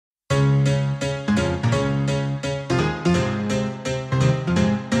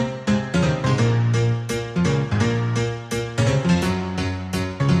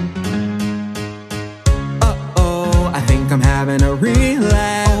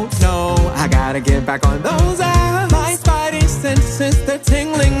get back on those apps. My Spidey-senses, they're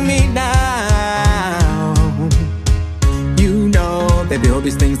tingling me now. You know they build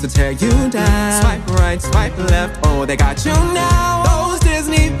these things to tear you down. Swipe right, swipe left, oh, they got you now. Those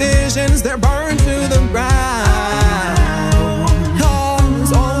Disney visions, they're burned to the ground.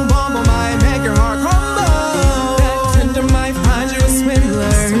 Cause old Bumble might make your heart crumble. That Tinder might find you a swindler.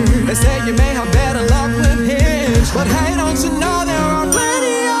 They say you may have better luck with Hinge, but hey, don't you know there are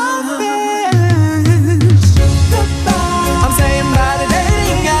plenty of fish? I'm saying bye to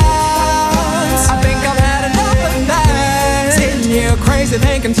dating apps. I think I've had enough of that. Sitting here crazy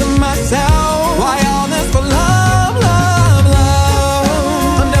thinking to myself, why all this for love, love,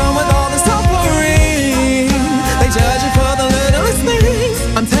 love? I'm done with all this suffering. They judge you for the littlest things.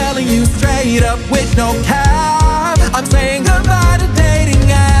 I'm telling you straight up with no cap, I'm saying goodbye to dating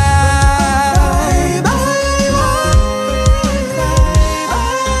apps. Bye, bye, bye,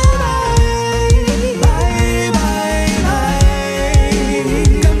 bye, bye,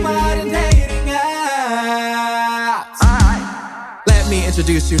 goodbye to dating apps. Alright, let me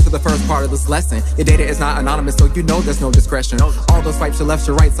introduce you to the first part of this lesson. Your data is not anonymous, so you know there's no discretion. All those swipes, your left,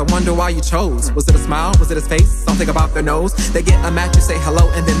 your right, so wonder why you chose. Was it a smile? Was it his face? Something about their nose? They get a match, you say hello,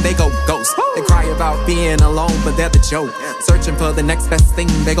 and then they go ghost. They cry about being alone, but they're the joke. Searching for the next best thing,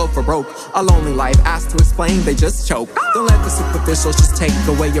 they go for broke. A lonely life, asked to explain, they just choke. Don't let the superficials just take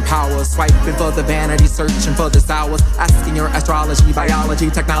away your power. Swiping for the vanity, searching for the sours. Asking your astrology, biology,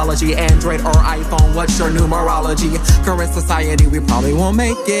 technology, Android or iPhone, what's your numerology? Current society, we probably won't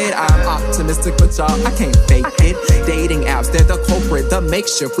make it. I'm optimistic, but y'all, I can't fake it. Dating apps, they're the culprit, the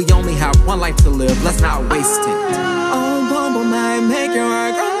makeshift. We only have one life to live, let's not waste it. Oh, Bumble might make your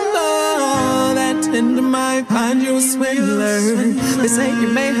heart crumble. That Tinder might find you a swindler. They say you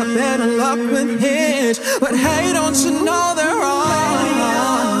may have better luck with Hinge, but hey, don't you know they're all